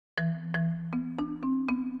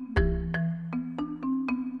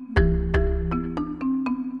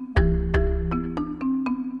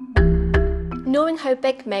Knowing how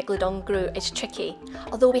big Megalodon grew is tricky.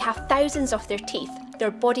 Although we have thousands of their teeth, their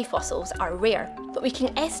body fossils are rare. But we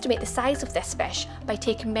can estimate the size of this fish by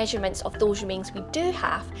taking measurements of those remains we do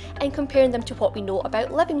have and comparing them to what we know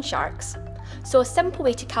about living sharks. So a simple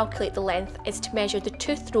way to calculate the length is to measure the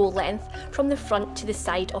tooth row length from the front to the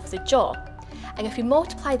side of the jaw. And if we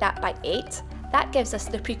multiply that by 8, that gives us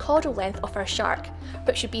the precaudal length of our shark,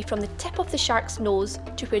 which should be from the tip of the shark's nose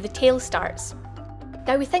to where the tail starts.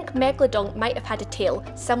 Now we think Megalodon might have had a tail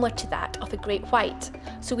similar to that of a great white,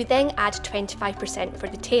 so we then add 25% for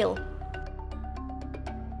the tail.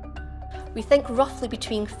 We think roughly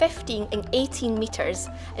between 15 and 18 metres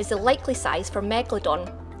is the likely size for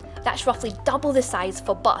Megalodon. That's roughly double the size of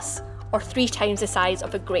a bus, or 3 times the size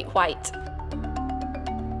of a great white.